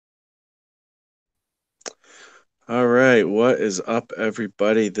All right, what is up,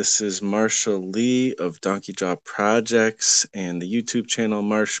 everybody? This is Marshall Lee of Donkey Jaw Projects and the YouTube channel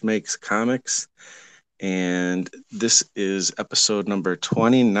Marsh Makes Comics. And this is episode number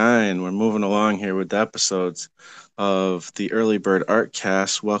 29. We're moving along here with the episodes of the Early Bird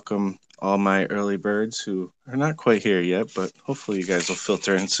Artcast. Welcome, all my early birds who are not quite here yet, but hopefully you guys will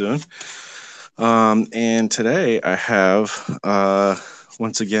filter in soon. And today I have,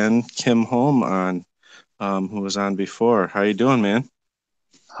 once again, Kim Holm on who was on before. How you doing, man?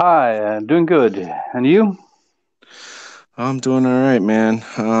 Hi, doing good. And you? I'm doing all right, man.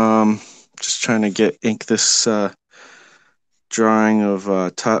 Just trying to get ink this drawing of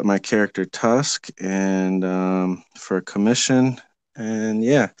my character Tusk, and for a commission. And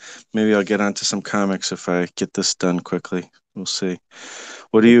yeah, maybe I'll get onto some comics if I get this done quickly. We'll see.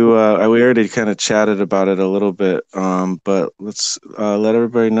 What do you? We already kind of chatted about it a little bit, but let's let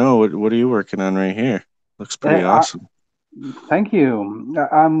everybody know what are you working on right here. Looks pretty I, awesome. thank you.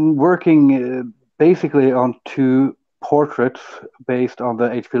 I'm working basically on two portraits based on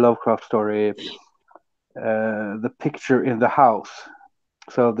the H.P. Lovecraft story, The Picture in the House.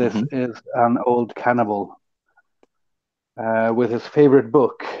 So this Hmm. is an old cannibal with his favorite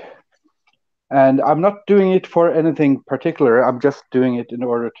book. And I'm not doing it for anything particular. I'm just doing it in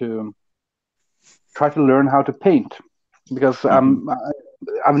order to try to learn how to paint because Hmm.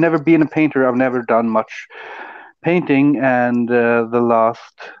 I've never been a painter. I've never done much painting, and the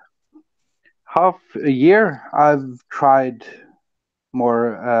last half a year I've tried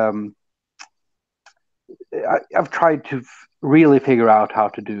more. I've tried to really figure out how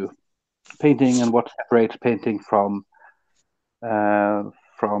to do painting and what separates painting uh,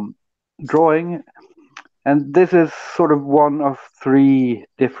 from drawing. And this is sort of one of three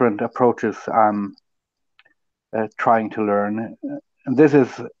different approaches I'm trying to learn. And this is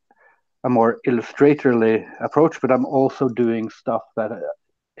a more illustratorly approach, but I'm also doing stuff that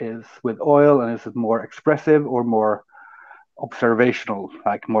is with oil and is more expressive or more observational,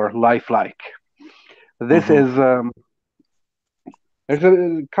 like more lifelike. This Hmm. is there's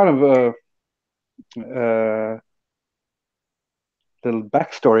a kind of a little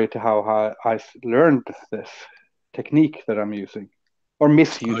backstory to how I learned this technique that I'm using or Oh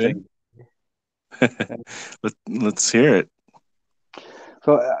yeah. misusing. Let's hear it.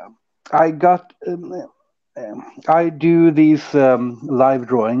 So I got I do these live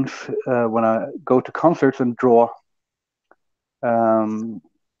drawings when I go to concerts and draw um,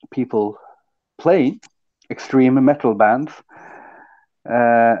 people playing extreme metal bands,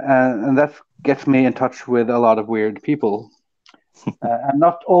 and that gets me in touch with a lot of weird people, and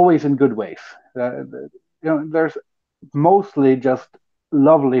not always in good ways. There's mostly just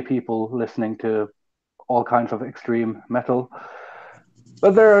lovely people listening to all kinds of extreme metal,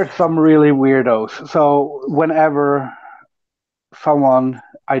 but there are some really weirdos. So whenever someone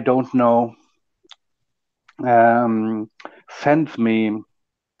I don't know um, sends me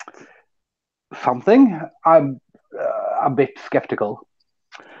something, I'm a bit skeptical.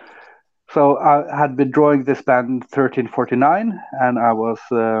 So I had been drawing this band 1349, and I was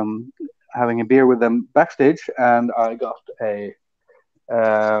having a beer with them backstage, and I got a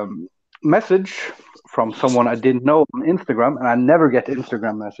um, message from someone I didn't know on Instagram, and I never get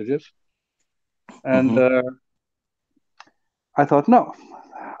Instagram messages. And Hmm. I thought, no,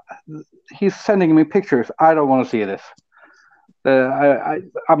 he's sending me pictures. I don't want to see this.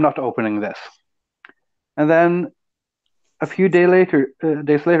 I'm not opening this. And then a few days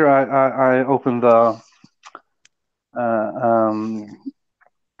later, I opened uh, um,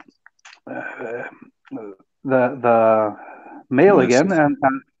 uh, the The mail again, message.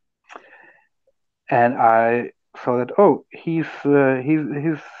 and I saw that he's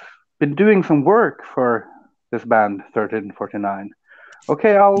been doing some work for this band 1349.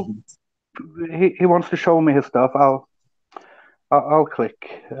 Okay, Hmm. he wants to show me his stuff. I'll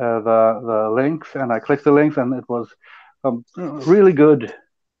click the links, and I clicked the links, and it was really good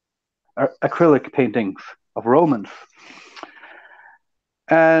acrylic paintings of Romans,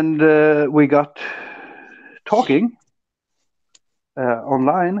 and we got talking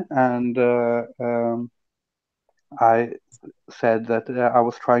online, and I said that I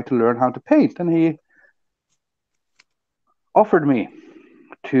was trying to learn how to paint, and he offered me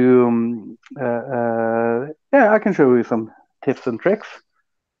to, yeah, I can show you some tips and tricks.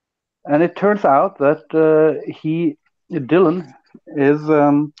 And it turns out that Dylan, is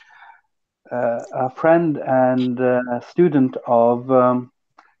a friend and student of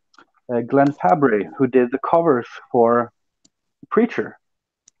Glenn Fabry, who did the covers for Preacher.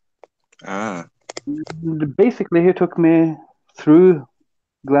 Ah. And basically, he took me through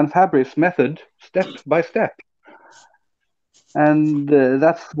Glenn Fabry's method step by step. and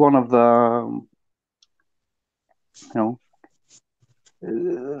that's one of the you know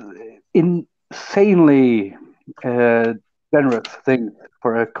insanely uh, generous things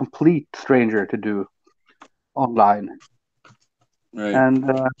for a complete stranger to do online. Right. And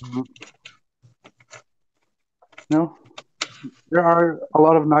you know, there are a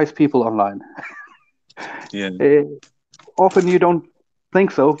lot of nice people online. Yeah. Uh, Often you don't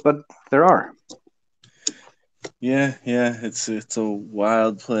think so, but there are. Yeah, yeah, it's a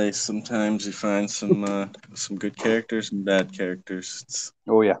wild place. Sometimes you find some good characters and bad characters. It's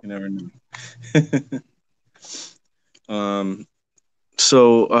Oh yeah. you never know. um,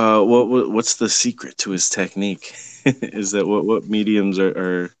 what's the secret to his technique? Is that what mediums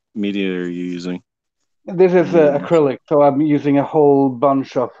or media are you using? This Or is medium? acrylic, so I'm using a whole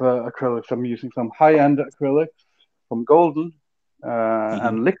bunch of acrylics. I'm using some high-end acrylics from Golden Hmm.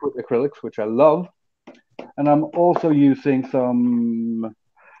 and liquid acrylics, which I love, and I'm also using some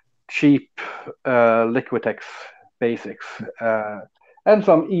cheap Liquitex basics and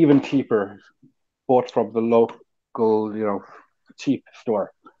some even cheaper bought from the local, cheap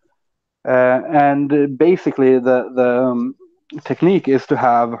store. And basically, the technique is to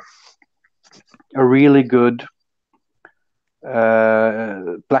have a really good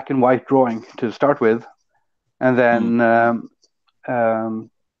black and white drawing to start with, and Hmm. then um,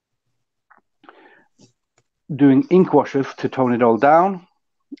 doing ink washes to tone it all down,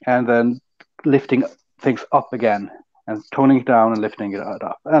 and then lifting things up again, and toning it down and lifting it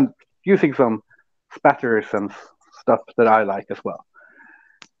up, and using some spatters and stuff that I like as well.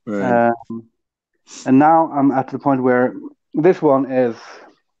 Right. Uh, and now I'm at the point where this one is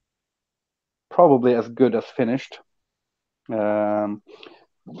probably as good as finished, um,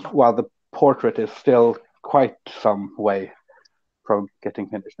 while the portrait is still quite some way from getting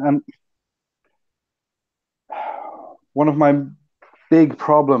finished. And one of my big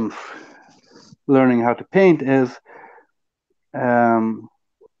problems learning how to paint is um,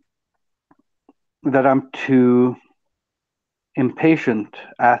 that I'm too impatient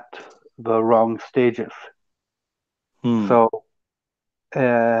at the wrong stages. Hmm. So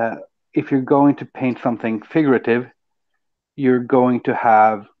uh, if you're going to paint something figurative, you're going to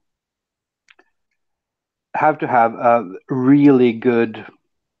have to have a really good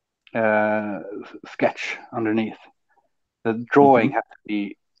uh, sketch underneath. The drawing Hmm. has to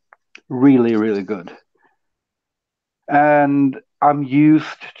be really, really good. And I'm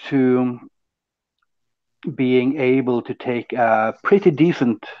used to being able to take a pretty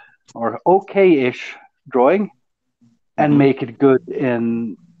decent or okay-ish drawing and Hmm. make it good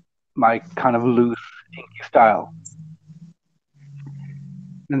in my kind of loose, inky style.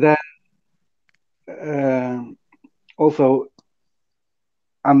 And then uh, also,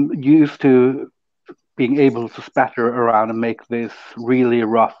 I'm used to being able to spatter around and make this really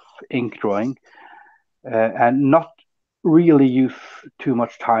rough ink drawing and not really use too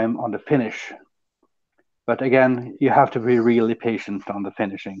much time on the finish. But again, you have to be really patient on the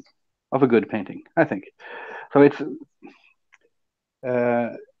finishing of a good painting, I think. So it's uh,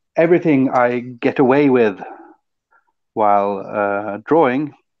 everything I get away with while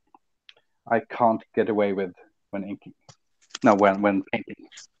drawing, I can't get away with when inking. No, when painting.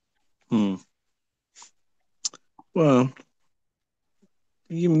 Hmm. Well,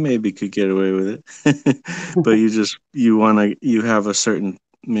 you maybe could get away with it, but you have a certain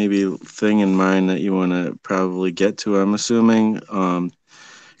maybe thing in mind that you want to probably get to. I'm assuming.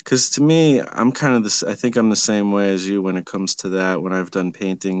 Because to me, I'm kind of this. I think I'm the same way as you when it comes to that. When I've done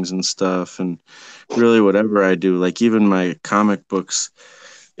paintings and stuff, and really whatever I do, like even my comic books,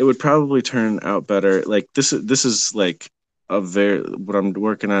 it would probably turn out better. Like this is like a very what I'm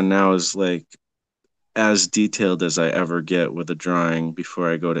working on now is like as detailed as I ever get with a drawing before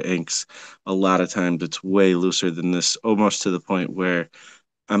I go to inks. A lot of times it's way looser than this, almost to the point where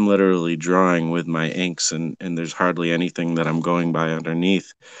I'm literally drawing with my inks and there's hardly anything that I'm going by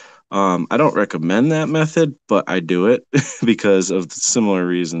underneath. I don't recommend that method, but I do it because of similar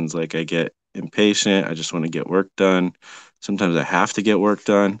reasons. Like I get impatient, I just want to get work done. Sometimes I have to get work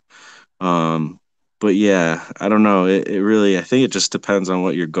done. Um, but yeah, I don't know. It really, I think it just depends on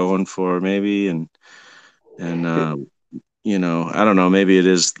what you're going for, maybe, and I don't know. Maybe it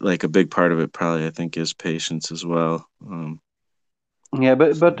is like a big part of it. Probably, I think, is patience as well. Yeah,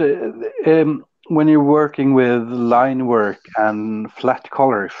 but when you're working with line work and flat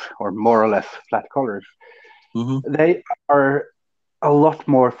colors, or more or less flat colors, Hmm. they are a lot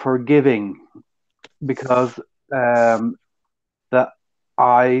more forgiving because um, the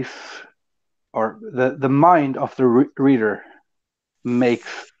eyes or the mind of the reader makes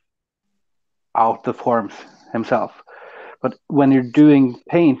out the forms himself. But when you're doing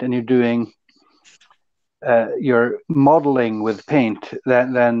paint and you're modeling with paint,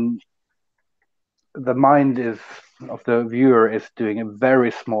 then the mind is of the viewer is doing a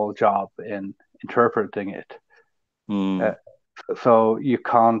very small job in interpreting it. Mm, Uh, so you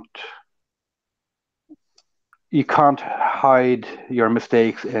can't hide your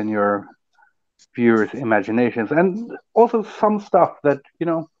mistakes in your viewers' imaginations, and also some stuff that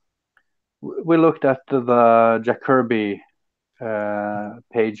we looked at the Jack Kirby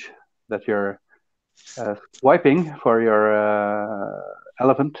page that you're wiping for your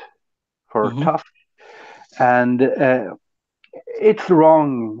elephant for hmm Tusk, and it's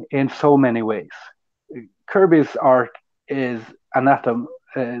wrong in so many ways. Kirby's art is anatom.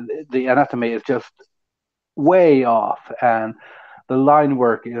 The anatomy is just way off, and the line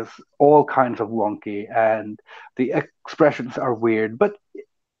work is all kinds of wonky, and the expressions are weird, but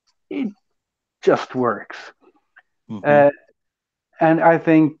it just works. hmm Uh, and I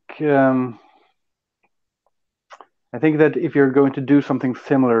think that if you're going to do something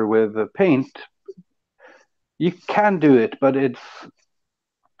similar with the paint, you can do it, but it's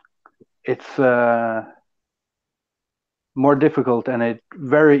more difficult, and it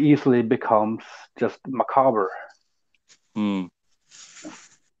very easily becomes just macabre. mm.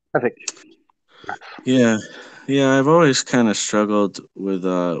 I think. Yeah, yeah. I've always kind of struggled with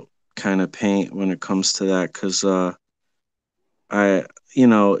kind of paint when it comes to that because I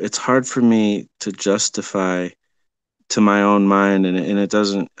it's hard for me to justify to my own mind, and it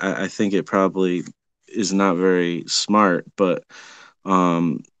doesn't. I think it probably is not very smart, but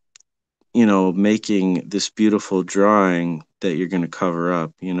um making this beautiful drawing that you're going to cover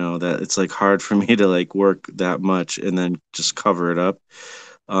up, that it's like hard for me to like work that much and then just cover it up.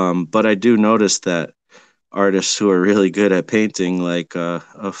 But I do notice that artists who are really good at painting, like a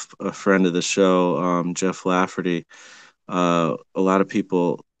friend of the show, Jeff Lafferty, a lot of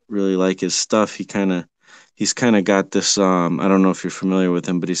people really like his stuff. He's kind of got this. I don't know if you're familiar with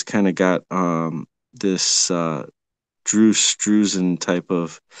him, but he's kind of got this Drew Struzan type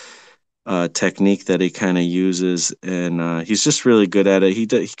of technique that he kind of uses, and he's just really good at it. He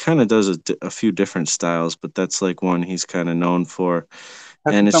kind of does a few different styles, but that's like one he's kind of known for,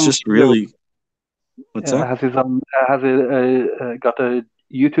 Has he and it's some just video? really what's that? Has he got a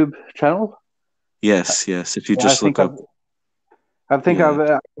YouTube channel? Yes, yes. If you Yeah, just look up, I think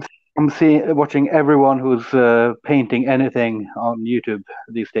yeah, I'm seeing watching everyone who's painting anything on YouTube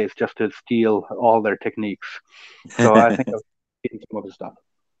these days just to steal all their techniques. So I think I've seen some of his stuff.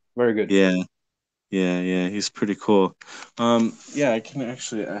 Very good. yeah, yeah. He's pretty cool. Yeah, I can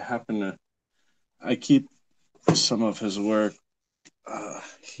actually. I keep some of his work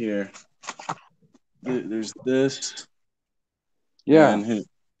here. There's this Yeah, and his.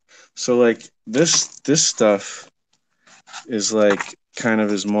 So like this stuff is like kind of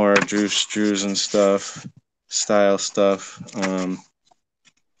his more Drews and stuff, style stuff.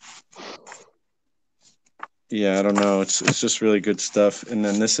 Yeah, I don't know. It's just really good stuff. And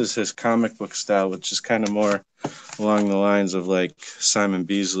then this is his comic book style, which is kind of more along the lines of like Simon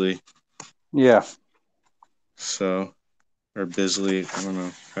Beasley. yeah, So or Bisley, I don't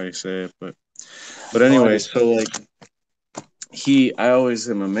know how you say it, but no anyway, idea. so like I always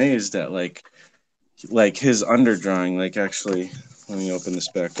am amazed at like his underdrawing. Like actually, let me open this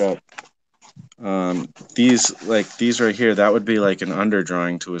back up. These right here, that would be like an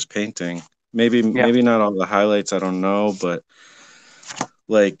underdrawing to his painting. Yeah, Maybe not all the highlights, I don't know, but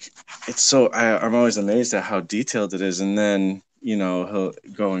like it's so I'm always amazed at how detailed it is. And then, he'll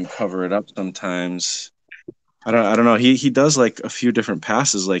go and cover it up sometimes. I don't know. He does like a few different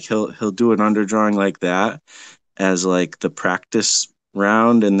passes. Like he'll do an underdrawing like that as like the practice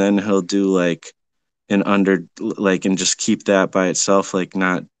round, and then he'll do like an under like and just keep that by itself, like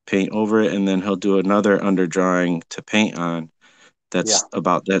not paint over it, and then he'll do another underdrawing to paint on yeah, that's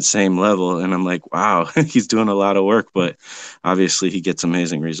about that same level, and I'm like, wow, he's doing a lot of work, but obviously he gets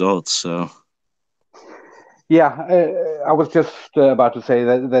amazing results. So yeah. I was just about to say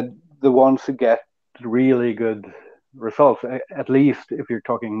that the ones who get really good results, at least if you're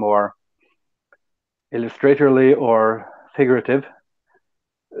talking more illustratorly or figurative,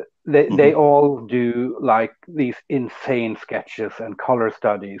 they mhm, all do like these insane sketches and color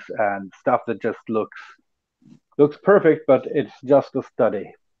studies and stuff that just looks perfect, but it's just a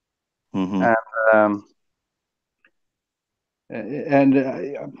study. mhm. And um, and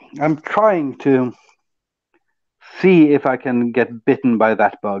I'm trying to see if I can get bitten by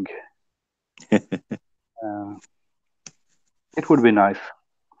that bug. Uh, it would be nice.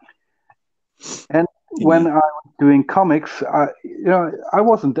 And Yeah. when I was doing comics, I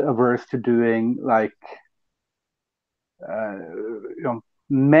wasn't averse to doing like uh,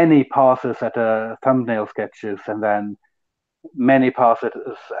 many passes at the thumbnail sketches, and then many passes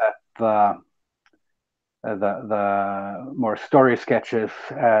at the more story sketches,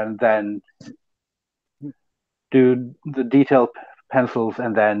 and then do the detail pencils,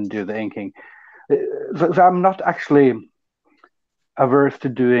 and then do the inking. So I'm not actually averse to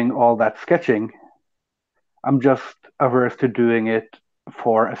doing all that sketching. I'm just averse to doing it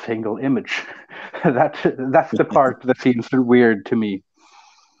for a single image. That's the part that seems weird to me.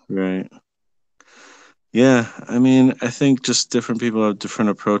 Right. Yeah, I mean, I think just different people have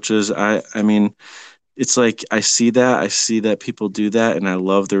different approaches. I mean, it's like I see that people do that, and I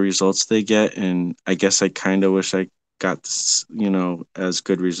love the results they get, and I guess I kind of wish I got this, as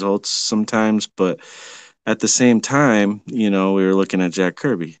good results sometimes, but at the same time, we were looking at Jack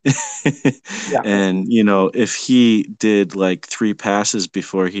Kirby. Yeah. And, if he did like three passes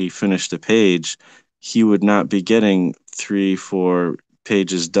before he finished a page, he would not be getting three, four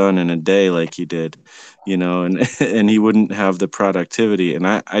pages done in a day like he did, and and he wouldn't have the productivity. And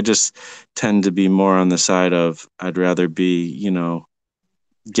I just tend to be more on the side of I'd rather be,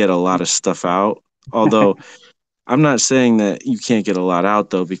 get a lot of stuff out. Although I'm not saying that you can't get a lot out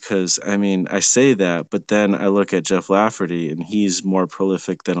though, because I mean, I say that, but then I look at Jeff Lafferty and he's more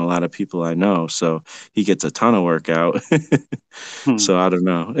prolific than a lot of people I know. So he gets a ton of work out. Hmm. So I don't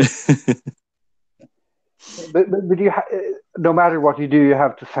know. But no matter what you do, you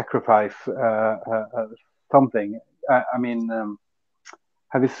have to sacrifice something. I mean,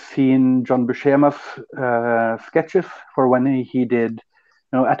 have you seen John Buscema's sketches for when he did?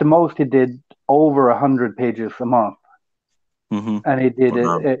 At the most he did over 100 pages a month, Hmm. and he did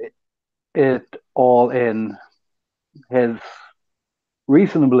Wow. it all in his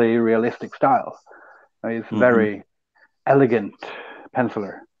reasonably realistic style. He's Hmm. very elegant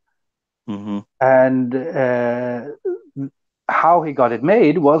penciler, Hmm. and how he got it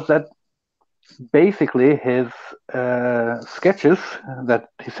made was that basically his sketches that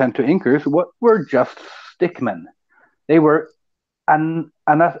he sent to inkers were just stickmen. They were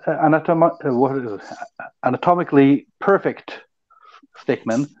anatomically perfect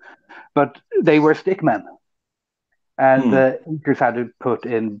stickmen, but they were stickmen, and Hmm. the inkers had to put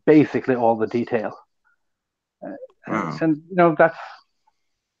in basically all the detail. Wow. And that's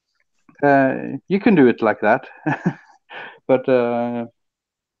you can do it like that, but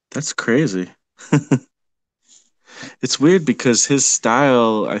That's crazy. It's weird because his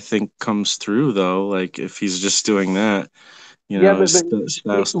style, I think, comes through though. Like if he's just doing that, yeah, his but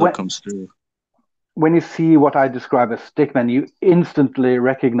style still when comes through. you see what I describe as stickman, you instantly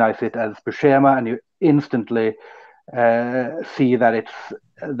recognize it as Buscema, and you instantly see that it's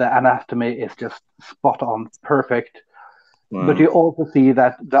the anatomy is just spot on, perfect. But Wow. you also see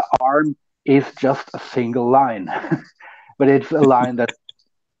that the arm is just a single line, but it's a line that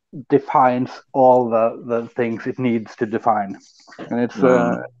defines all the things it needs to define, and it's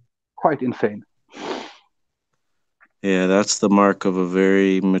Wow. quite insane. Yeah, that's the mark of a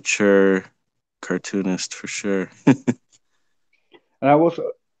very mature cartoonist for sure. And I was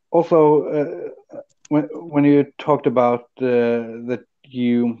also when you talked about that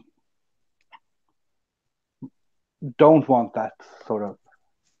you don't want that sort of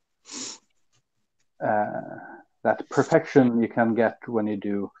uh, that perfection you can get when you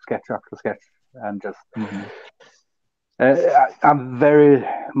do sketch after sketch, and just Hmm. I'm very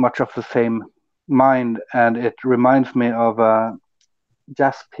much of the same mind, and it reminds me of a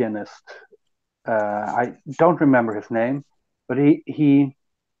jazz pianist. I don't remember his name, but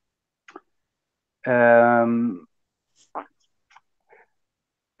um,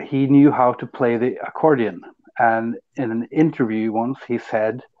 he knew how to play the accordion, and in an interview once he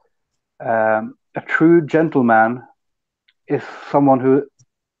said, "A true gentleman is someone who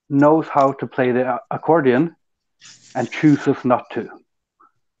knows how to play the accordion and chooses not to."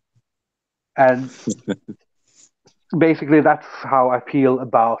 And basically, that's how I feel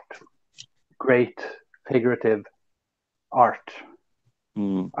about great figurative art.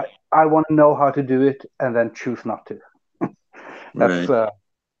 Mm, I want to know how to do it and then choose not to. That's right.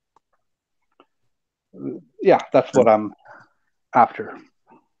 yeah, that's what I'm after.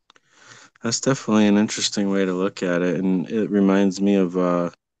 That's definitely an interesting way to look at it. And it reminds me of,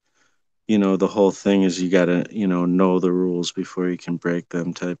 the whole thing is you got to, know the rules before you can break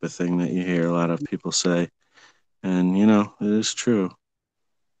them type of thing that you hear a lot of people say. And, it is true.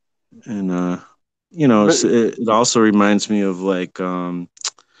 And, But it also reminds me of like,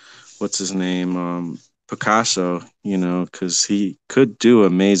 what's his name? Picasso, because he could do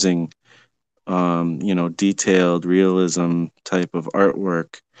amazing, detailed realism type of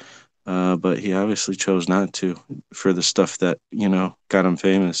artwork. but he obviously chose not to for the stuff that got him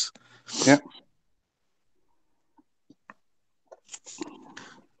famous. Yeah,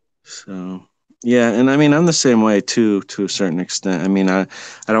 So yeah, and I mean I'm the same way too to a certain extent. I mean I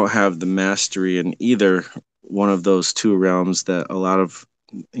don't have the mastery in either one of those two realms that a lot of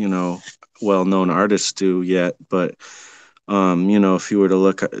you know well-known artists do yet, but if you were to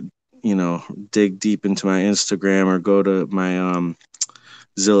look you know dig deep into my Instagram or go to my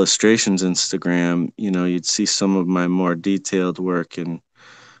Zillustrations Instagram, you'd see some of my more detailed work and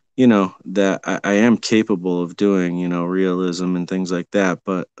that I am capable of doing, realism and things like that.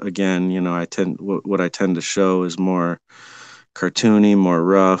 But again, what I tend to show is more cartoony, more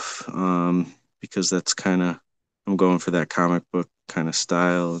rough, because that's kind of I'm going for that comic book kind of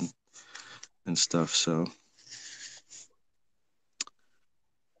style and stuff. So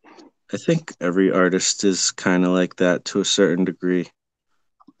I think every artist is kind of like that to a certain degree.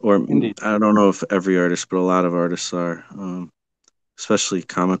 Or indeed. I don't know if every artist, but a lot of artists are, especially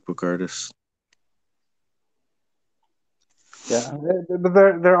comic book artists. Yeah, but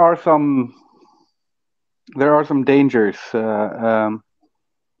there are some dangers. Uh,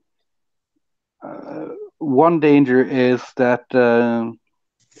 One danger is that,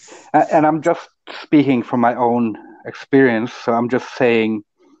 and I'm just speaking from my own experience. So I'm just saying,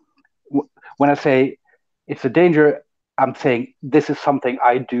 when I say it's a danger, I'm saying this is something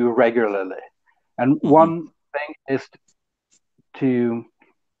I do regularly. And Hmm. one thing is to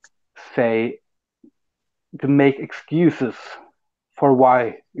say, to make excuses for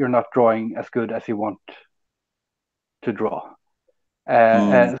why you're not drawing as good as you want to draw.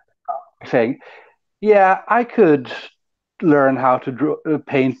 Mm, Saying, yeah, I could learn how to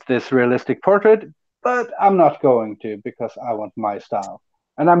paint this realistic portrait, but I'm not going to because I want my style.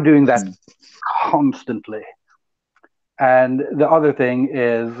 And I'm doing that constantly. And the other thing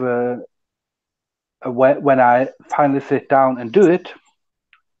is, when I finally sit down and do it,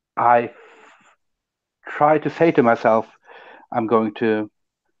 I try to say to myself, I'm going to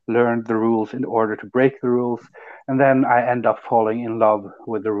learn the rules in order to break the rules. And then I end up falling in love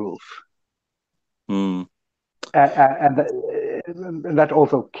with the rules. mm, And that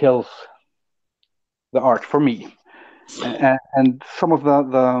also kills the art for me. And some of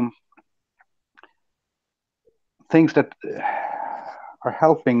the things that are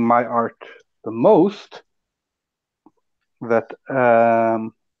helping my art the most, that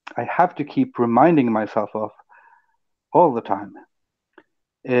I have to keep reminding myself of all the time,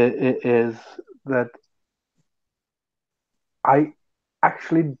 is that I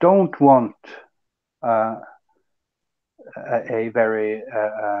actually don't want uh, a very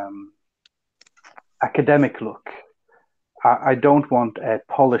academic look. I don't want a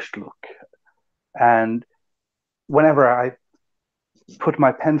polished look. And whenever I put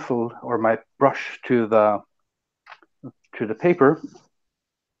my pencil or my brush to the paper,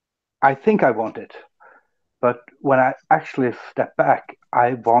 I think I want it. But when I actually step back,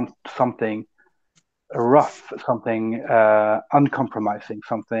 I want something rough, something uncompromising,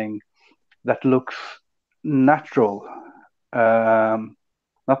 something that looks natural, um,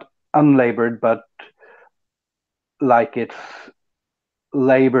 not unlabored, but like it's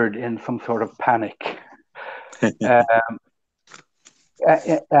labored in some sort of panic. Uh,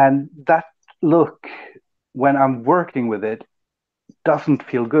 and that look, when I'm working with it, doesn't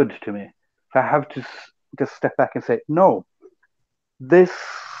feel good to me. So I have to just step back and say, no, this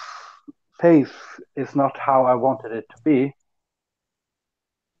face is not how I wanted it to be,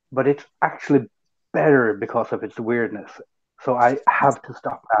 but it's actually better because of its weirdness. So I have to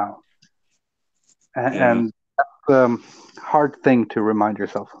stop now. yeah, And hard thing to remind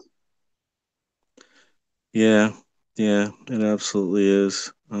yourself. yeah, yeah. It absolutely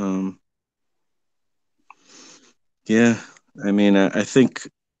is. Yeah. I mean, I think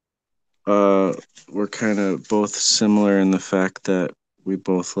uh, we're kind of both similar in the fact that we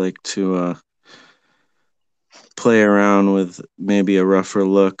both like to play around with maybe a rougher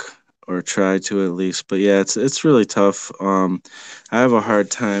look or try to at least. But yeah, it's really tough. I have a hard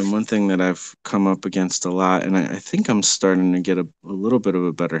time. One thing that I've come up against a lot, and I think I'm starting to get a little bit of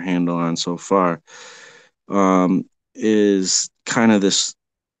a better handle on so far, is kind of this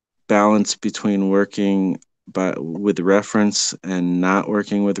balance between working with reference and not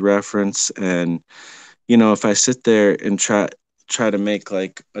working with reference. And if I sit there and try to make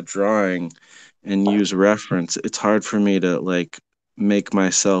like a drawing and use reference, it's hard for me to like make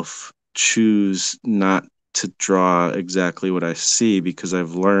myself choose not to draw exactly what I see because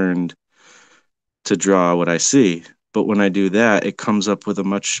I've learned to draw what I see. But when I do that, it comes up with a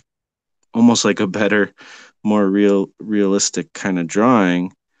much almost like a better, more realistic kind of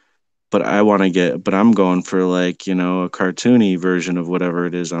drawing. but but I'm going for like, a cartoony version of whatever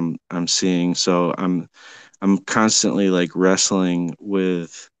it is I'm seeing. So I'm constantly like wrestling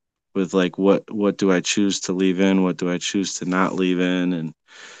with like what do I choose to leave in, what do I choose to not leave in, and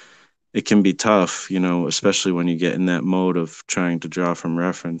it can be tough, especially when you get in that mode of trying to draw from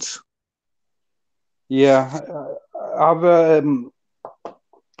reference. Yeah, I've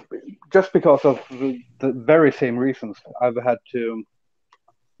just because of the very same reasons, I've had to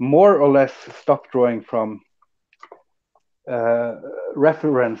more or less stop drawing from uh,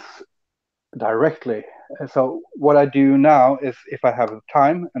 reference directly. So what I do now is, if I have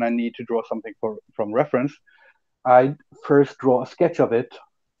time and I need to draw something from reference, I first draw a sketch of it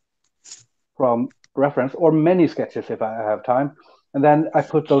from reference, or many sketches if I have time, and then I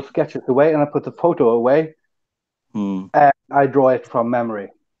put those sketches away and I put the photo away Hmm. and I draw it from memory.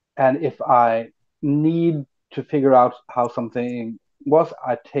 And if I need to figure out how something was,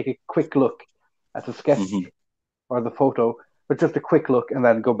 I take a quick look at the sketch Hmm. or the photo, but just a quick look and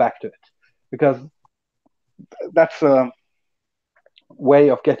then go back to it, because that's a way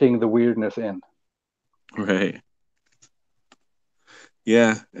of getting the weirdness in. Right.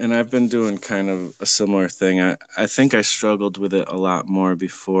 Yeah, and I've been doing kind of a similar thing. I think I struggled with it a lot more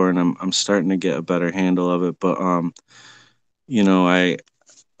before, and I'm starting to get a better handle of it. But you know, I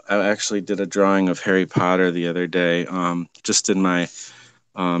actually did a drawing of Harry Potter the other day, just in my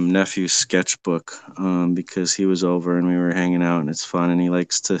nephew's sketchbook, because he was over and we were hanging out, and it's fun, and he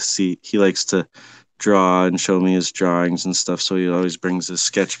likes to draw and show me his drawings and stuff. So he always brings his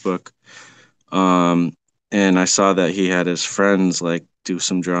sketchbook. Um, and I saw that he had his friends like do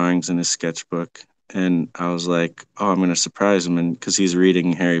some drawings in his sketchbook. And I was like, oh, I'm gonna surprise him, and because he's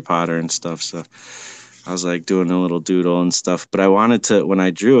reading Harry Potter and stuff, so I was like doing a little doodle and stuff. But I wanted to, when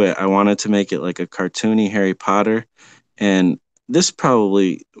I drew it, I wanted to make it like a cartoony Harry Potter. And this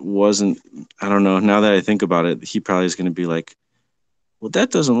probably wasn't, I don't know. Now that I think about it, he probably is gonna be like, well,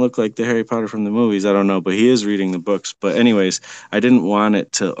 that doesn't look like the Harry Potter from the movies. I don't know, but he is reading the books. But anyways, I didn't want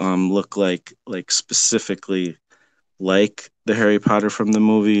it to look like specifically like the Harry Potter from the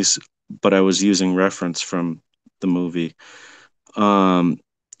movies, but I was using reference from the movie. Um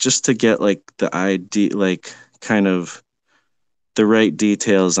just to get like the idea, like kind of the right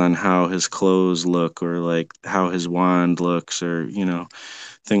details on how his clothes look, or like how his wand looks, or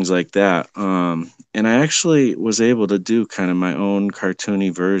things like that. And I actually was able to do kind of my own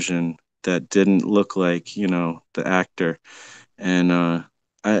cartoony version that didn't look like, the actor. And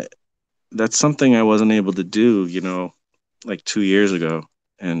I that's something I wasn't able to do, like 2 years ago.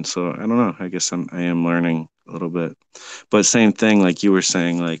 And so I don't know. I guess I am learning a little bit. But same thing, like you were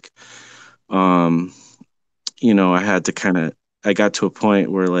saying, like um, I had to I got to a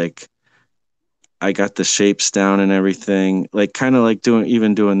point where like I got the shapes down and everything, like kind of like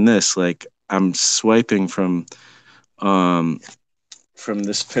doing this, like I'm swiping from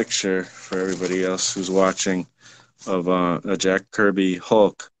this picture for everybody else who's watching of a Jack Kirby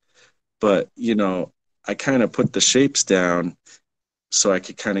Hulk, but I kind of put the shapes down so I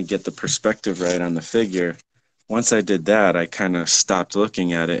could kind of get the perspective right on the figure. Once I did that, I kind of stopped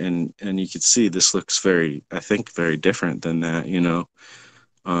looking at it, and you could see this looks very, I think, very different than that.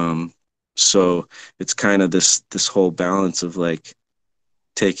 Um, so it's kind of this whole balance of like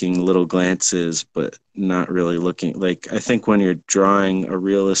taking little glances, but not really looking. Like I think when you're drawing a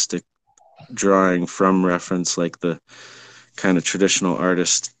realistic drawing from reference, like the kind of traditional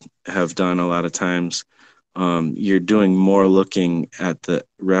artists have done a lot of times, you're doing more looking at the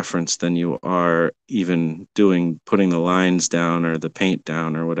reference than you are even doing putting the lines down or the paint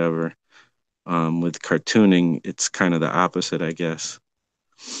down or whatever. With cartooning, it's kind of the opposite, I guess.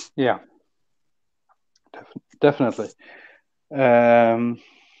 Yeah, definitely. Um,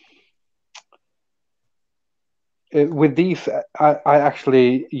 with these, I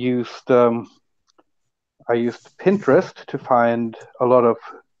actually used Pinterest to find a lot of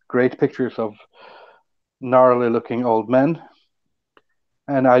great pictures of gnarly looking old men,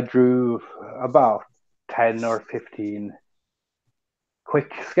 and I drew about 10 or 15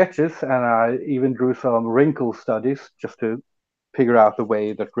 quick sketches, and I even drew some wrinkle studies just to figure out the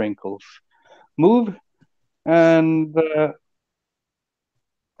way that wrinkles move. And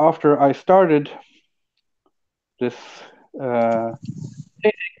after I started this, uh,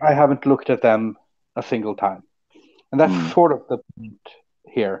 I haven't looked at them a single time, and that's Mm, sort of the point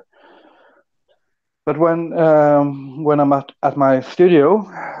here. But when I'm at my studio,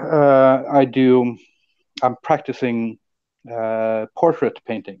 I'm practicing portrait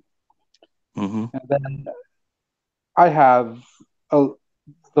painting, mm-hmm, and then I have a,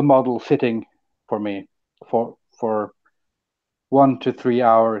 the model sitting for me for 1 to 3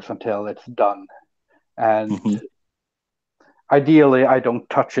 hours until it's done. And Hmm. ideally, I don't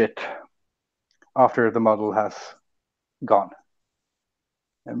touch it after the model has gone.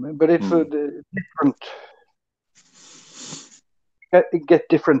 But it's a different, get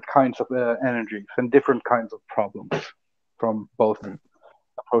different kinds of energies and different kinds of problems from both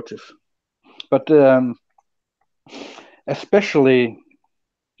approaches. But especially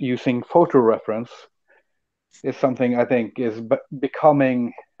using photo reference is something I think is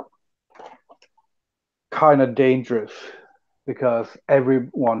becoming kind of dangerous because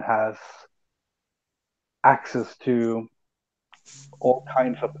everyone has access to all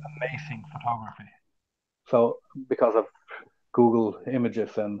kinds of amazing photography. So because of Google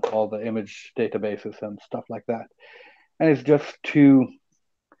Images and all the image databases and stuff like that, and it's just too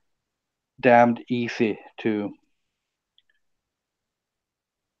damned easy to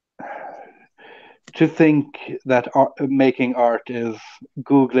think that making art is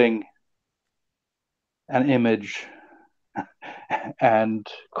googling an image and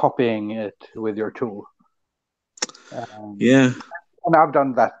copying it with your tool. Um, Yeah. and I've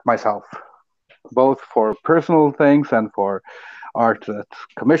done that myself, both for personal things and for art that's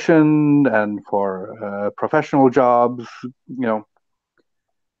commissioned and for professional jobs. You know,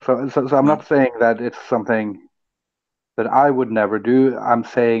 so I'm not saying that it's something that I would never do. I'm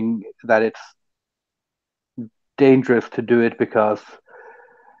saying that it's dangerous to do it because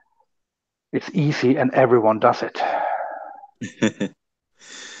it's easy and everyone does it.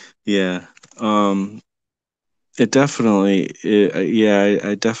 Yeah. Um, it definitely, yeah,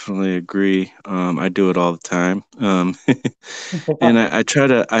 I definitely agree. I do it all the time. And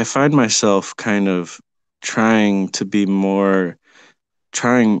I find myself kind of trying to be more,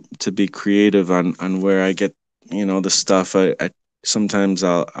 trying to be creative on where I get, the stuff. I sometimes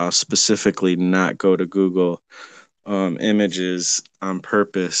I'll specifically not go to Google images on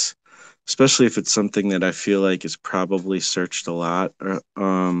purpose, especially if it's something that I feel like is probably searched a lot, or,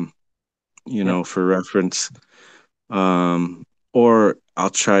 Yeah. for reference. Or I'll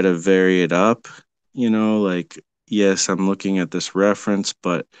try to vary it up, like, yes, I'm looking at this reference,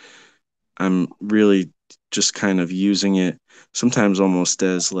 but I'm really just kind of using it sometimes almost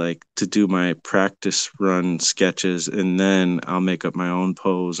as like to do my practice run sketches, and then I'll make up my own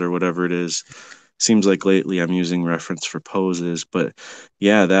pose or whatever it is. Seems like lately I'm using reference for poses, but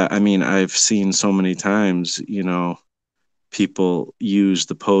yeah, that, I mean, I've seen so many times, people use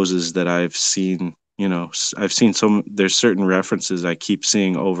the poses that I've seen. I've seen there's certain references I keep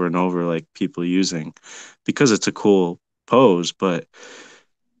seeing over and over, like people using because it's a cool pose. But,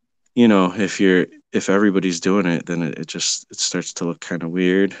 if everybody's doing it, then it starts to look kind of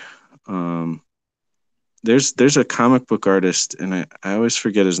weird. Um, there's a comic book artist, and I always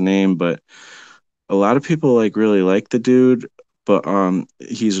forget his name, but a lot of people like really like the dude, but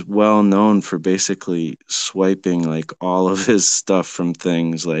he's well known for basically swiping like all of his stuff from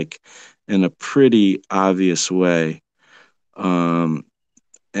things like in a pretty obvious way. Um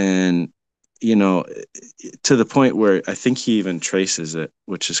and you know to the point where I think he even traces it,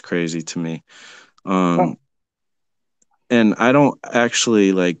 which is crazy to me. Oh, Um and I don't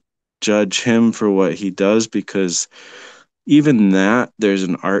actually like judge him for what he does, because even that there's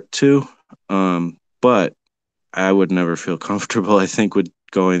an art to. But I would never feel comfortable, I think, with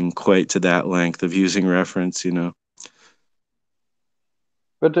going quite to that length of using reference.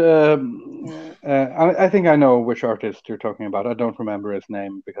 but I think I know which artist you're talking about. I don't remember his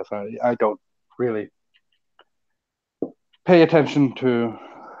name because I don't really pay attention to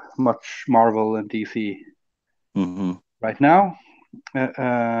much Marvel and DC Hmm. right now.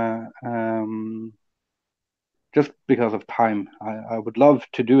 Just because of time. I would love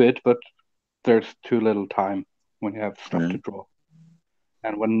to do it, but there's too little time when you have stuff Yeah. to draw.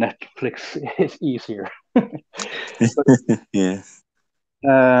 And when Netflix is easier. Yeah.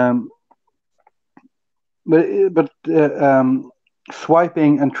 Um, but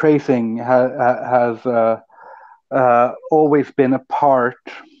swiping and tracing has always been a part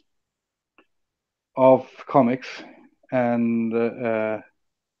of comics. And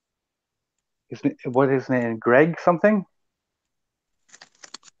what is his name? Greg something?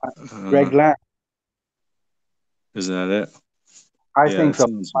 Uh, Greg Land. is that it? I Yeah, think that so.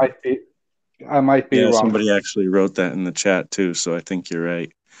 sounds right. Might be. I might be Yeah, wrong. somebody actually wrote that in the chat too, so I think you're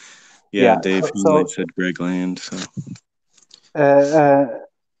right. Yeah, Yeah. Dave Hewlett So said Greg Land. So. uh, uh,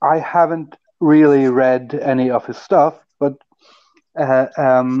 I haven't really read any of his stuff, but uh,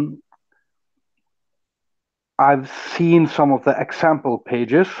 um, I've seen some of the example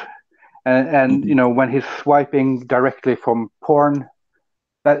pages, and Mhm. when he's swiping directly from porn,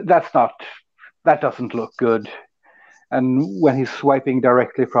 that's not that doesn't look good. and when he's swiping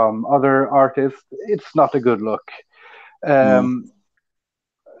directly from other artists, it's not a good look. Mm. Um,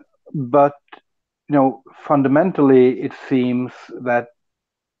 but fundamentally, it seems that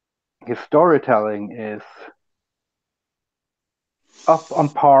his storytelling is up on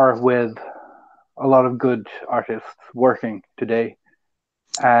par with a lot of good artists working today,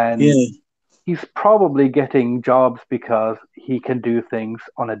 and Yeah. he's probably getting jobs because he can do things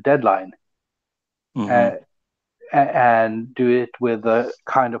on a deadline, uh, Mm-hmm. and do it with a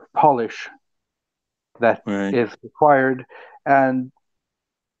kind of polish that Right. is required. And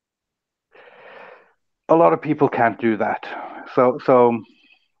a lot of people can't do that. So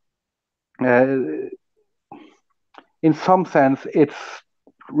uh, in some sense, it's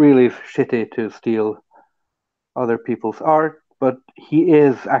really shitty to steal other people's art, but he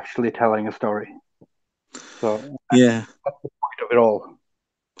is actually telling a story. So Yeah. that's the point of it all,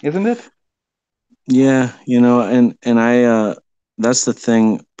 isn't it? Yeah, and I that's the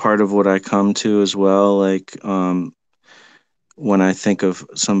thing, part of what I come to as well, like when I think of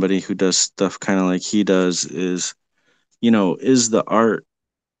somebody who does stuff kind of like he does is, is the art,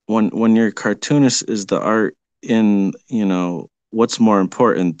 when you're a cartoonist, is the art in, what's more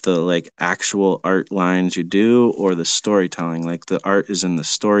important, the like actual art lines you do or the storytelling? Like the art is in the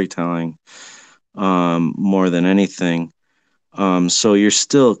storytelling more than anything. So you're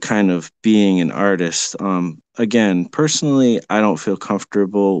still kind of being an artist. Again, personally, I don't feel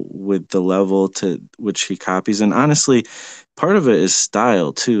comfortable with the level to which he copies. And honestly, part of it is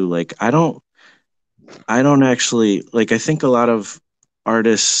style too. Like I don't actually like, I think a lot of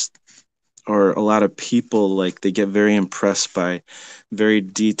artists or a lot of people, like they get very impressed by very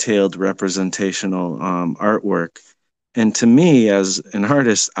detailed representational artwork. And to me, as an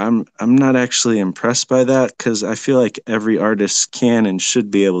artist, I'm not actually impressed by that, because I feel like every artist can and should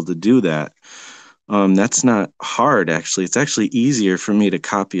be able to do that. That's not hard, actually. It's actually easier for me to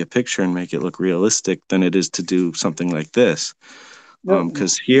copy a picture and make it look realistic than it is to do something like this. No,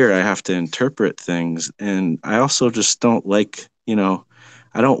 Because here I have to interpret things, and I also just don't like,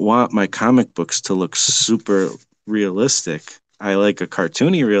 I don't want my comic books to look super realistic. I like a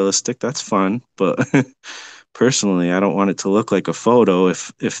cartoony realistic, that's fun, but personally, I don't want it to look like a photo.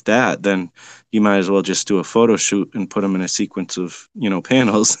 If that, then you might as well just do a photo shoot and put them in a sequence of,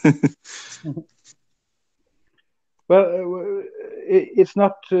 panels. well, it's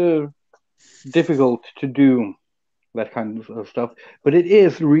not difficult to do that kind of stuff, but it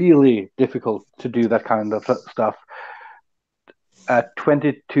is really difficult to do that kind of stuff at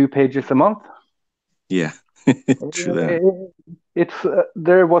 22 pages a month. Yeah. True that. It's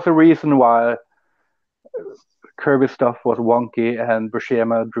there was a reason why Kirby stuff was wonky and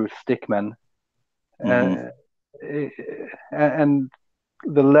Buscema drew stickmen, Mm-hmm. uh, and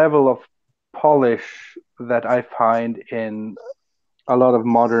the level of polish that I find in a lot of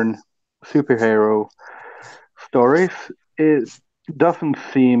modern superhero stories, it doesn't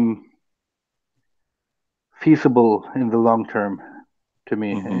seem feasible in the long term to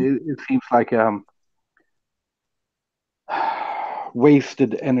me. Mm-hmm. It seems like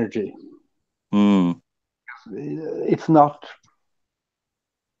wasted energy. Mm. It's not.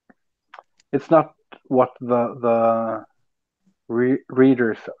 It's not what the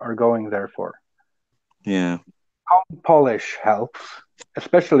readers are going there for. Yeah. Polish helps,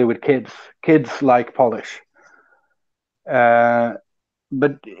 especially with kids. Kids like polish. Uh,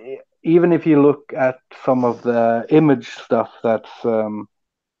 but even if you look at some of the image stuff that's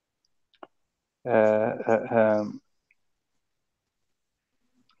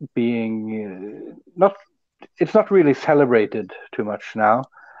being not, it's not really celebrated too much now.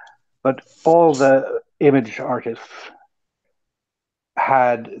 But all the image artists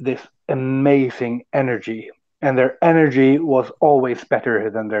had this amazing energy, and their energy was always better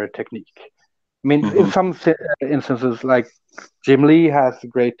than their technique. I mean, in Mm-hmm. some instances, like Jim Lee has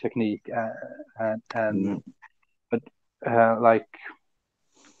great technique, and Mm-hmm. but like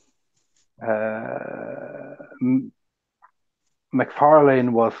uh,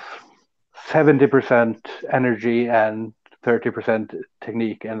 McFarlane was 70% energy and 30%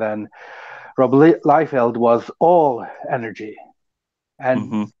 technique, and then Rob Liefeld was all energy.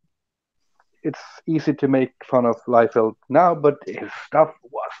 And Mm-hmm. it's easy to make fun of Liefeld now, but his stuff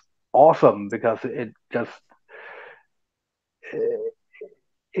was awesome because it just uh,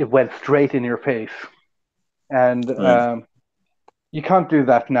 it went straight in your face, and Right. you can't do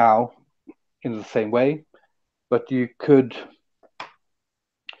that now in the same way. But you could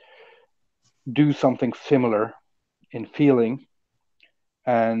do something similar in feeling,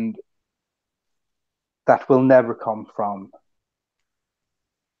 and that will never come from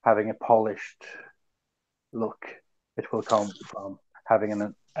having a polished look. it will come from having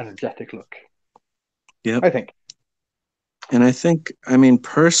an energetic look. Yep. I think. And I think, I mean,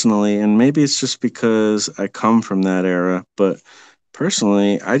 personally, and maybe it's just because I come from that era, but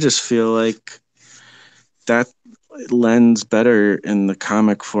personally, I just feel like that lends better in the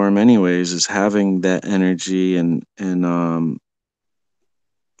comic form anyways, is having that energy and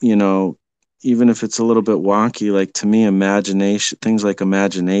you know, even if it's a little bit wonky, like to me, imagination, things like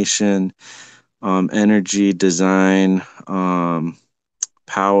imagination, energy, design,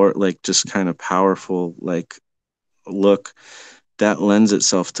 power, like just kind of powerful, like look that lends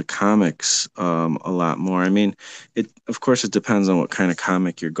itself to comics a lot more. I mean, it of course it depends on what kind of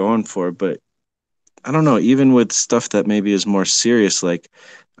comic you're going for, but I don't know, even with stuff that maybe is more serious, like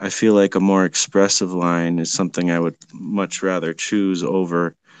I feel like a more expressive line is something I would much rather choose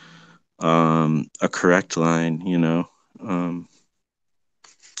over a correct line, you know. Um,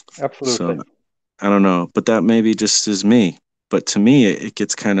 so Absolutely. I don't know, but that maybe just is me. But to me, it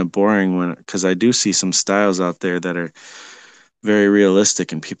gets kind of boring when because I do see some styles out there that are very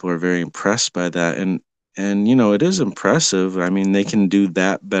realistic and people are very impressed by that and you know it is impressive. I mean they can do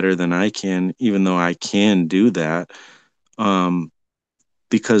that better than I can, even though I can do that um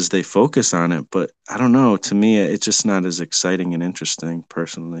because they focus on it, but I don't know, to me it's just not as exciting and interesting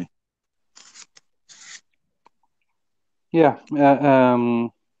personally. Yeah.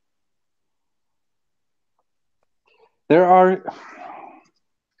 There are.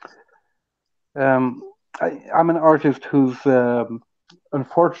 Um, I'm an artist who's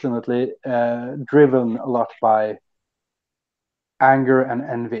unfortunately driven a lot by anger and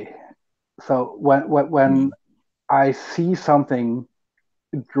envy. So when Mm. I see something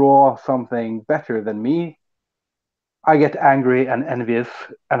draw something better than me, I get angry and envious,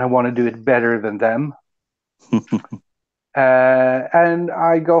 and I want to do it better than them. And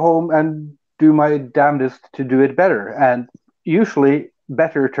I go home and do my damnedest to do it better. And usually,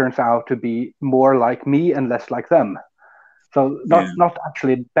 better turns out to be more like me and less like them. So Yeah, not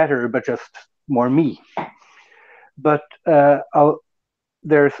actually better, but just more me. But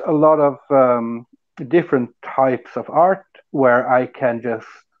there's a lot of different types of art where I can just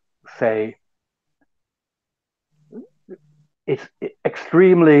say it's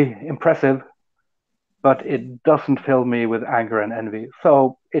extremely impressive, but it doesn't fill me with anger and envy.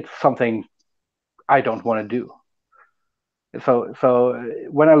 So it's something I don't want to do. So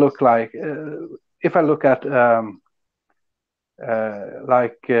when I look like if I look at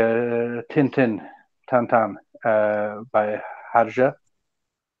like Tintin Tantan by Harja,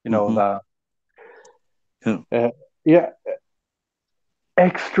 you know hmm, the yeah. yeah,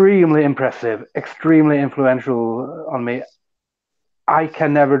 extremely impressive, extremely influential on me. I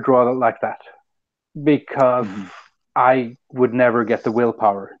can never draw like that because Hmm. I would never get the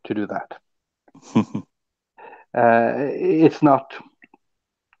willpower to do that.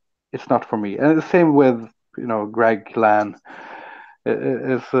 It's not for me. And the same with Greg Lan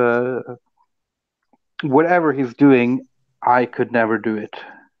is whatever he's doing, I could never do it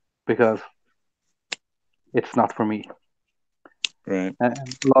because it's not for me. Right. And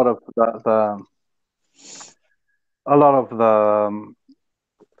a lot of the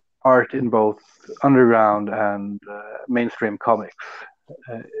art in both underground and mainstream comics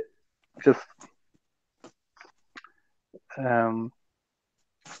uh, just um,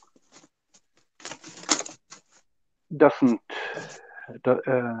 doesn't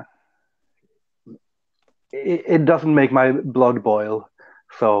uh, it doesn't make my blood boil.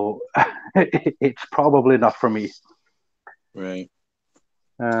 So it's probably not for me. Right.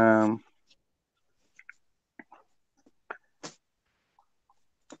 Um,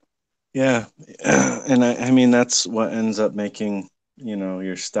 Yeah. And I mean that's what ends up making, you know,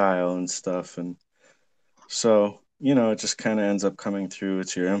 your style and stuff. And so, you know, it just kind of ends up coming through.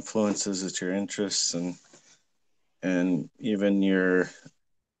 It's your influences, it's your interests, and even your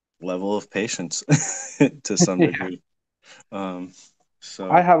level of patience to some yeah, degree. Um,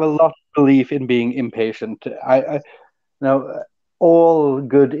 I so have a lot of belief in being impatient. Now all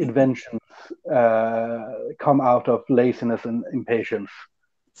good mhm. inventions come out of laziness and impatience.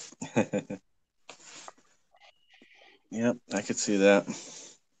 Yep, I could see that.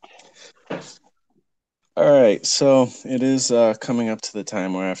 All right, so it is coming up to the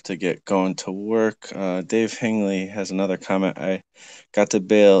time where I have to get going to work. Dave Hingley has another comment. I got to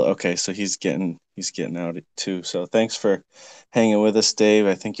bail. Okay, so he's getting out too. So thanks for hanging with us, Dave.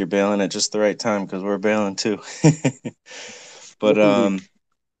 I think you're bailing at just the right time because we're bailing too. But Yes, indeed.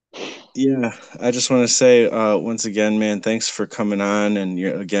 Yeah, I just want to say once again, man, thanks for coming on, and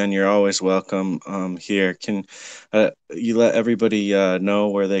you're always welcome here. Can you let everybody know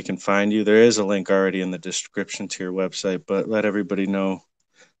where they can find you? There is a link already in the description to your website, but let everybody know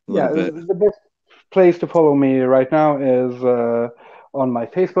a Yeah, little bit. the best place to follow me right now is on my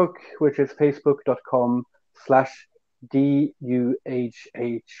Facebook, which is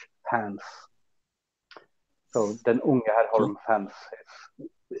facebook.com/DUHH fans. So Den unge herr Cool. Holm fans.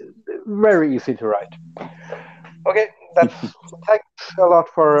 It's very easy to write. Okay, that's thanks a lot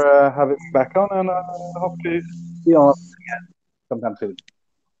for having me back on, and I hope to be on sometime soon.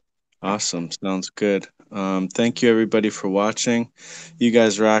 Awesome. Sounds good. Thank you everybody for watching. You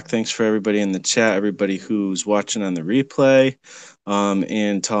guys rock. Thanks for everybody in the chat, everybody who's watching on the replay,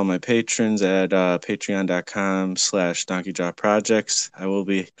 and to all my patrons at patreon.com/donkeyjawprojects. I will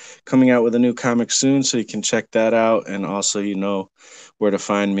be coming out with a new comic soon, so you can check that out. And also, you know where to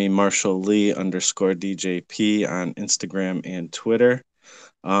find me, Marshall Lee _DJP on Instagram and Twitter.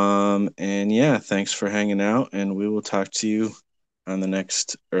 And yeah, thanks for hanging out, and we will talk to you on the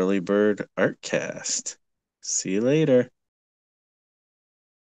next Early Bird Artcast. See you later.